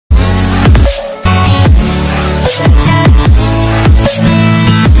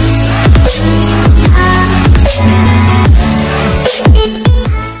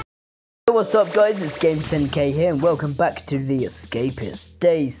What's up guys, it's Games10k here and welcome back to the Escapists,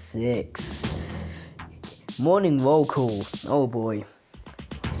 day 6. Morning roll call, oh boy.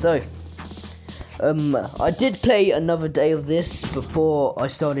 So, I did play another day of this before I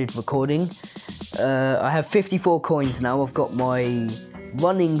started recording. I have 54 coins now, I've got my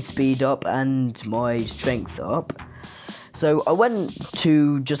running speed up and my strength up. So I went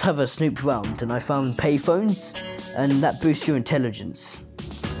to just have a snoop round and I found payphones and that boosts your intelligence.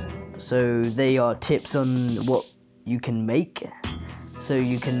 So they are tips on what you can make. So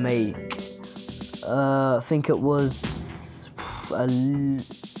you can make, I think it was, a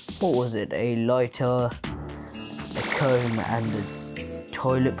lighter, a comb and a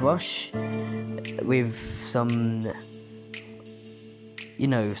toilet brush with some,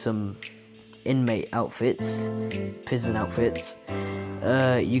 some inmate outfits, prison outfits.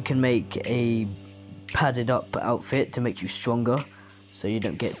 You can make a padded up outfit to make you stronger, so you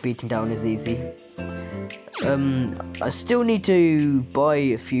don't get beaten down as easy. I still need to buy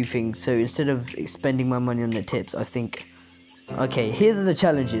a few things, so instead of spending my money on the tips, I think, okay, here's the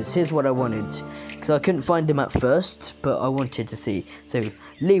challenges, here's what I wanted, because I couldn't find them at first, but I wanted to see. So,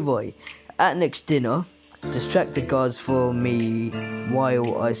 Leroy, at next dinner, distract the guards for me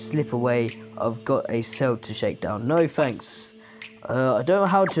while I slip away. I've got a cell to shake down. No thanks. I don't know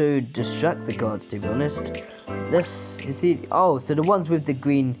how to distract the guards, to be honest. Oh, so the ones with the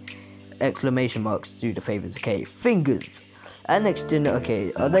green exclamation marks do the favors. Okay, fingers. At next dinner,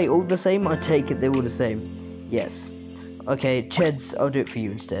 okay, are they all the same? I take it they're all the same. Yes. Okay, Cheds, I'll do it for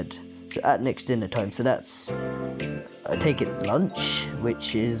you instead. So at next dinner time, so that's, I take it lunch,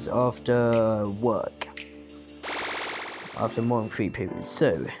 which is after work. After morning free period,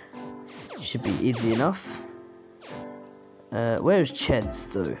 so it should be easy enough. Where's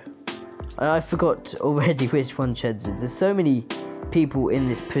Cheds though? I forgot already which one Cheds is. There's so many people in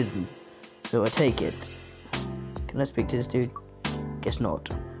this prison, so I take it. Can I speak to this dude? Guess not.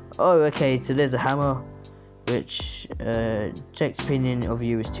 Oh, okay, so there's a hammer, which Jack's opinion of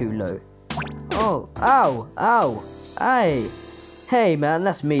you is too low. Oh, ow, hey man,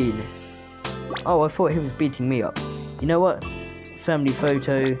 that's mean. Oh, I thought he was beating me up. You know what? Family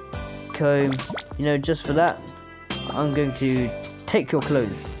photo, comb. Just for that, I'm going to take your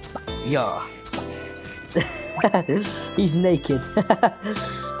clothes. Yeah. He's naked.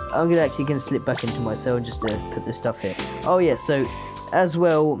 I'm actually going to slip back into my cell just to put this stuff here. Oh yeah, so as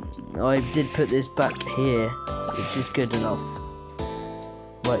well, I did put this back here, which is good enough.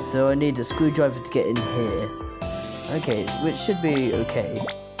 Right, so I need a screwdriver to get in here. Okay, which should be okay.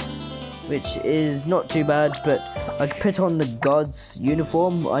 Which is not too bad, but I can put on the guard's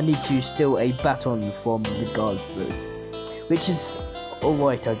uniform. I need to steal a baton from the guards though, which is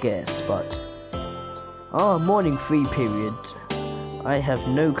alright I guess, but morning free period. I have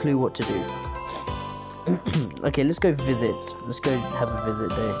no clue what to do. Okay, let's go visit. Let's go have a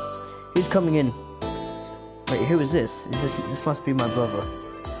visit day. Who's coming in? Wait, who is this? This must be my brother.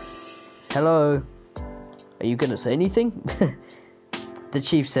 Hello? Are you gonna say anything? The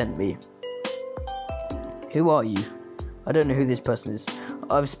chief sent me. Who are you? I don't know who this person is.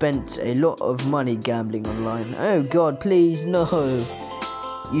 I've spent a lot of money gambling online. Oh god, please, no.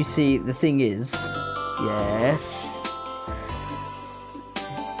 You see, the thing is, yes,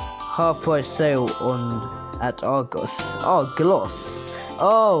 half price sale at Argos. Oh, Gloss.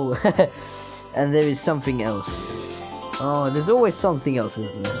 Oh, and there is something else. Oh, there's always something else,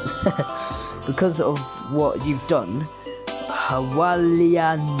 isn't there? Because of what you've done.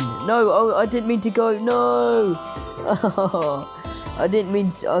 Hawalian. No, oh, I didn't mean to go. No. Oh, I didn't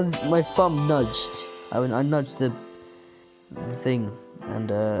mean to. My thumb nudged. I nudged the thing, and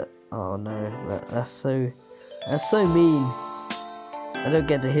oh no, that's so mean. I don't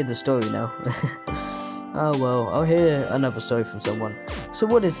get to hear the story now. Oh well, I'll hear another story from someone. So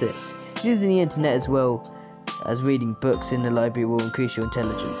what is this? Using the internet as well as reading books in the library will increase your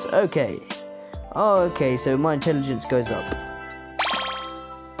intelligence. Okay. Oh, okay, so my intelligence goes up.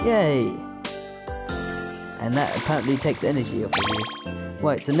 Yay! And that apparently takes energy off of you.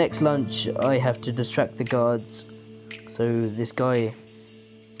 Right, so next lunch I have to distract the guards so this guy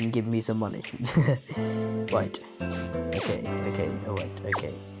can give me some money. Right. Okay, alright,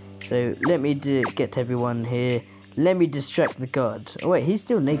 okay. So let me get everyone here. Let me distract the guards. Oh wait, he's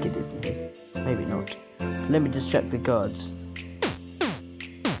still naked, isn't he? Maybe not. So let me distract the guards.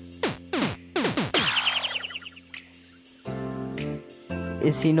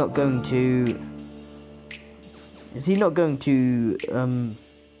 Is he not going to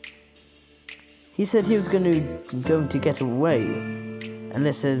he said he was going to get away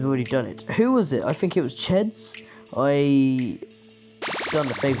unless they've already done it. Who was it? I think it was Cheds. done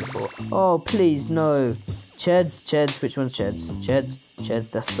the favor for. Oh, please, no. Cheds, which one's Cheds?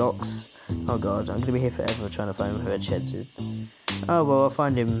 Cheds, that's Socks. Oh god, I'm gonna be here forever trying to find where Cheds is. Oh well, I'll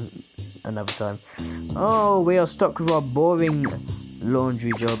find him another time. Oh, we are stuck with our boring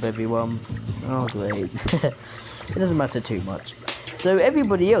laundry job, everyone. Oh great. It doesn't matter too much. So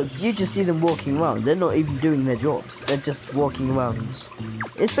everybody else, you just see them walking around. They're not even doing their jobs. They're just walking around.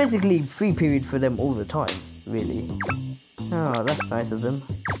 It's basically free period for them all the time, really. Oh, that's nice of them.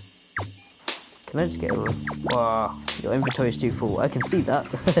 Can I just get over? Wow, your inventory is too full. I can see that.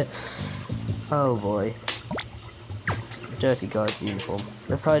 Oh boy. Dirty guy's uniform.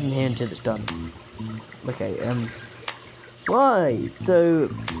 Let's hide in here until it's done. Okay, right, so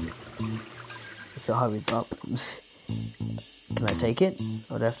hurries up. Can I take it?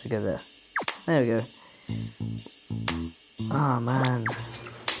 Or do I have to go there? There we go. Oh man.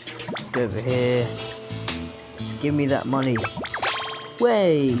 Let's go over here. Give me that money.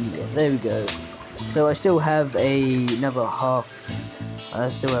 Way! There we go. So I still have another half. I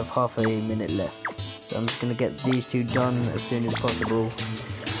still have half a minute left. So I'm just gonna get these two done as soon as possible.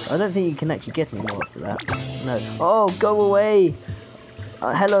 I don't think you can actually get any more after that. No. Oh, go away!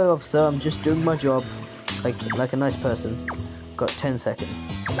 Hello, officer. I'm just doing my job, like a nice person. Got 10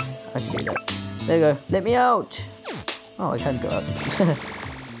 seconds. I can do that. There you go. Let me out. Oh, I can go out.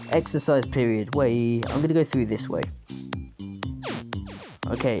 Exercise period. Wait, I'm gonna go through this way.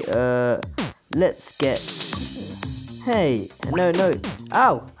 Okay. Let's get. Hey, no.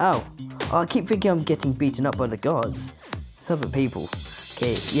 Ow. Oh, I keep thinking I'm getting beaten up by the guards. It's other people.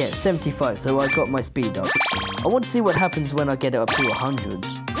 Okay, yeah, 75. So I got my speed up. I want to see what happens when I get it up to 100.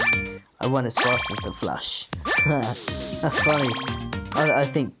 I run as fast as the Flash. That's funny. I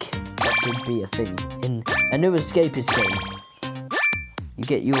think that should be a thing in a new Escapists game. You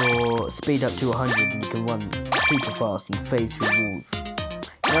get your speed up to 100 and you can run super fast and phase through walls.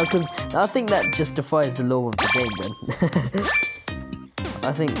 You know, because I think that just defies the law of the game then.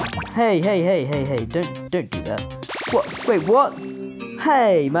 I think, hey, don't do that. What? Wait, what?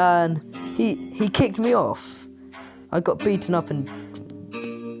 Hey, man, he kicked me off. I got beaten up and...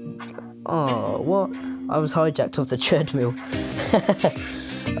 Oh, what? I was hijacked off the treadmill.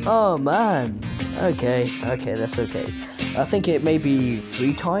 Oh, man. Okay, that's okay. I think it may be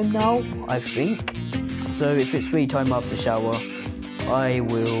free time now, I think. So if it's free time after shower, I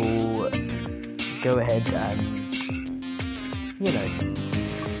will go ahead and, you know,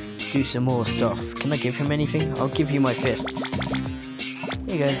 do some more stuff. Can I give him anything? I'll give you my fist.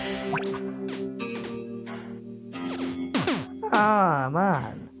 Here you go. Ah,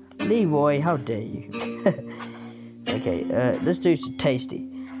 man. Leroy, how dare you? Okay, let's do tasty.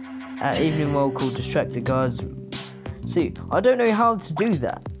 Evening roll called distract the guards. See, I don't know how to do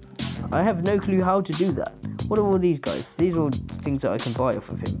that. I have no clue how to do that. What are all these guys? These are all things that I can buy off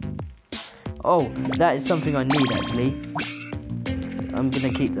of him. Oh, that is something I need actually. I'm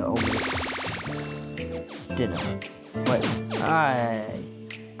gonna keep that on dinner. Wait, I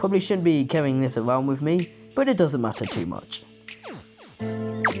probably shouldn't be carrying this around with me, but it doesn't matter too much.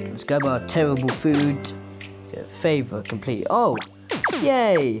 Let's grab our terrible food. Favor complete. Oh,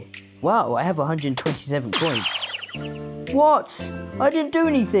 yay! Wow, I have 127 points. What? I didn't do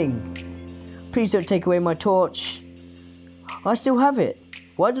anything. Please don't take away my torch. I still have it.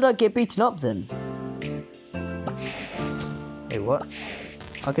 Why did I get beaten up then? Hey, what?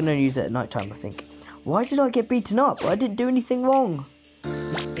 I can only use it at night time, I think. Why did I get beaten up? I didn't do anything wrong.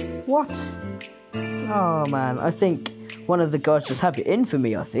 What? Oh man, I think one of the guards just have it in for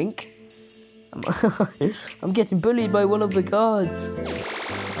me, I think. I'm getting bullied by one of the guards.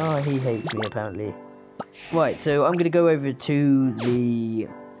 Oh, he hates me apparently. Right, so I'm gonna go over to the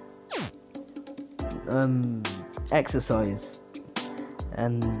exercise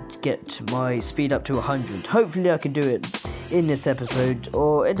and get my speed up to 100. Hopefully I can do it in this episode,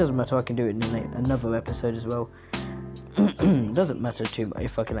 or it doesn't matter, I can do it in another episode as well. Doesn't matter too much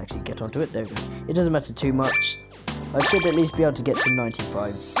if I can actually get onto it. There we go. It doesn't matter too much. I should at least be able to get to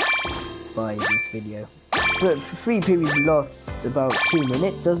 95 by this video. But free period lasts about 2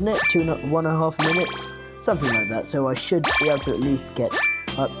 minutes, doesn't it? 1.5 minutes, something like that. So I should be able to at least get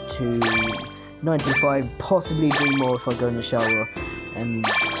up to 95, possibly do more if I go in the shower and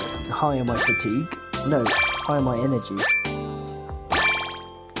higher my fatigue. No, higher my energy.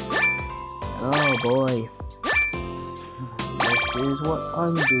 Oh boy. This is what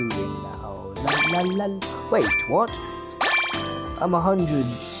I'm doing now. La la la. Wait, what? I'm 100,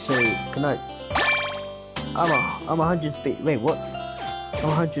 so can I? I'm 100 speed. Wait, what? I'm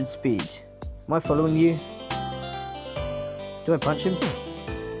 100 speed. Am I following you? Do I punch him?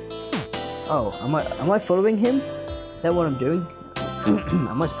 Oh, am I following him? Is that what I'm doing?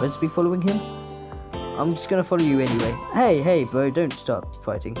 Am I supposed to be following him? I'm just gonna follow you anyway. Hey, bro, don't stop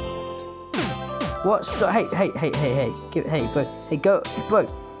fighting. What? Stop! Hey, bro, hey, go, bro.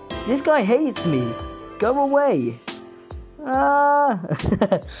 This guy hates me. Go away. Ah,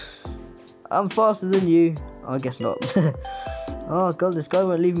 I'm faster than you. I guess not. Oh god, this guy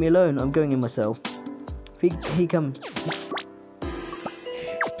won't leave me alone. I'm going in myself. If he come.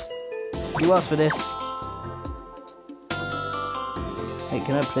 You asked for this. Hey,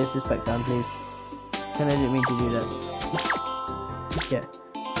 can I place this back down, please? I didn't mean to do that. Yeah.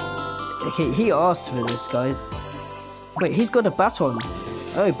 Okay, he asked for this, guys. Wait, he's got a baton.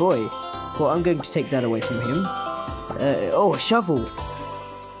 Oh boy. Well, I'm going to take that away from him. Oh, a shovel.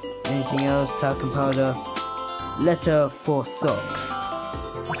 Anything else? Talcum powder. Letter for socks.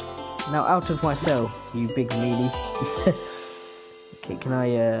 Now out of my cell, you big meanie. Okay, can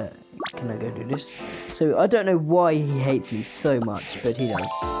I go do this? So I don't know why he hates me so much, but he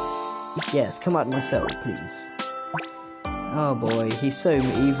does. Yes, come out of my cell, please. Oh boy, he's so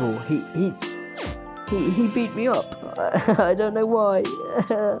evil. He beat me up. I don't know why.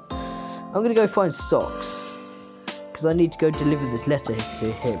 I'm gonna go find socks, because I need to go deliver this letter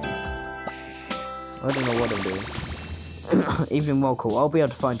to him. I don't know what I'm doing. Even more cool. I'll be able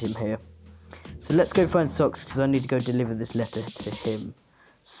to find him here. So let's go find socks, because I need to go deliver this letter to him.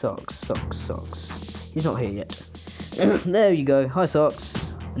 Socks. He's not here yet. There you go. Hi,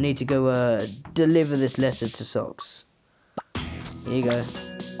 Socks. I need to go deliver this letter to Socks. Here you go.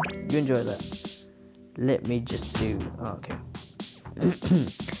 You enjoy that. Let me just do. Oh, okay.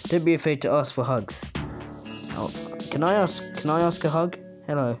 Don't be afraid to ask for hugs. Oh, can I ask a hug?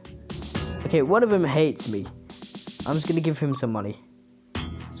 Hello. Okay, one of them hates me. I'm just gonna give him some money.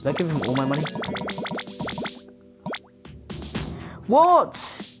 Should I give him all my money? What?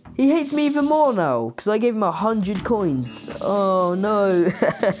 He hates me even more now because I gave him 100 coins. Oh no.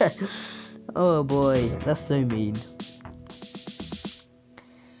 Oh boy, that's so mean.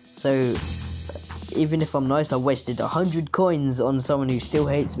 So even if I'm nice, I wasted 100 coins on someone who still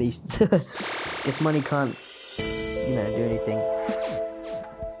hates me. Guess money can't, you know, do anything.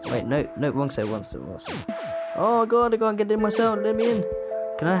 Wait, no, wrong side. Oh god, I can't get in myself. Let me in.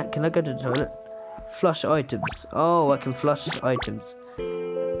 Can I go to the toilet? Flush items. Oh, I can flush items.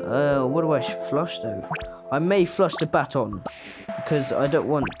 What do I flush though? I may flush the baton because I don't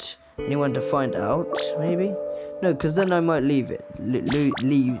want anyone to find out. Maybe no, because then I might leave it.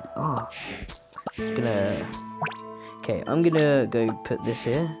 Leave. Oh, okay, I'm gonna go put this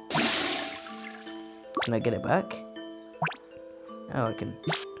here. Can I get it back? Oh, I can.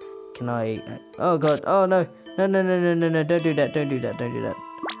 Can I? Oh god. Oh no. No. Don't do that.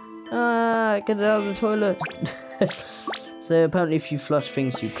 Ah, get it out of the toilet. So apparently if you flush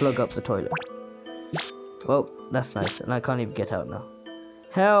things, you plug up the toilet. Well, that's nice, and I can't even get out now.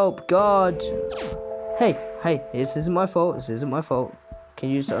 Help, God! Hey, this isn't my fault. Can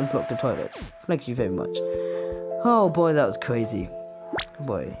you just unblock the toilet? Thank you very much. Oh boy, that was crazy.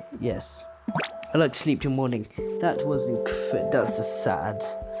 Boy, yes. I like to sleep till morning. That was just sad.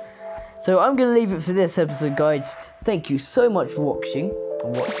 So I'm gonna leave it for this episode, guys. Thank you so much for watching.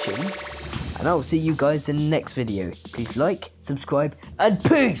 And I will see you guys in the next video. Please like, subscribe, and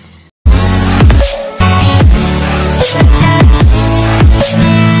peace!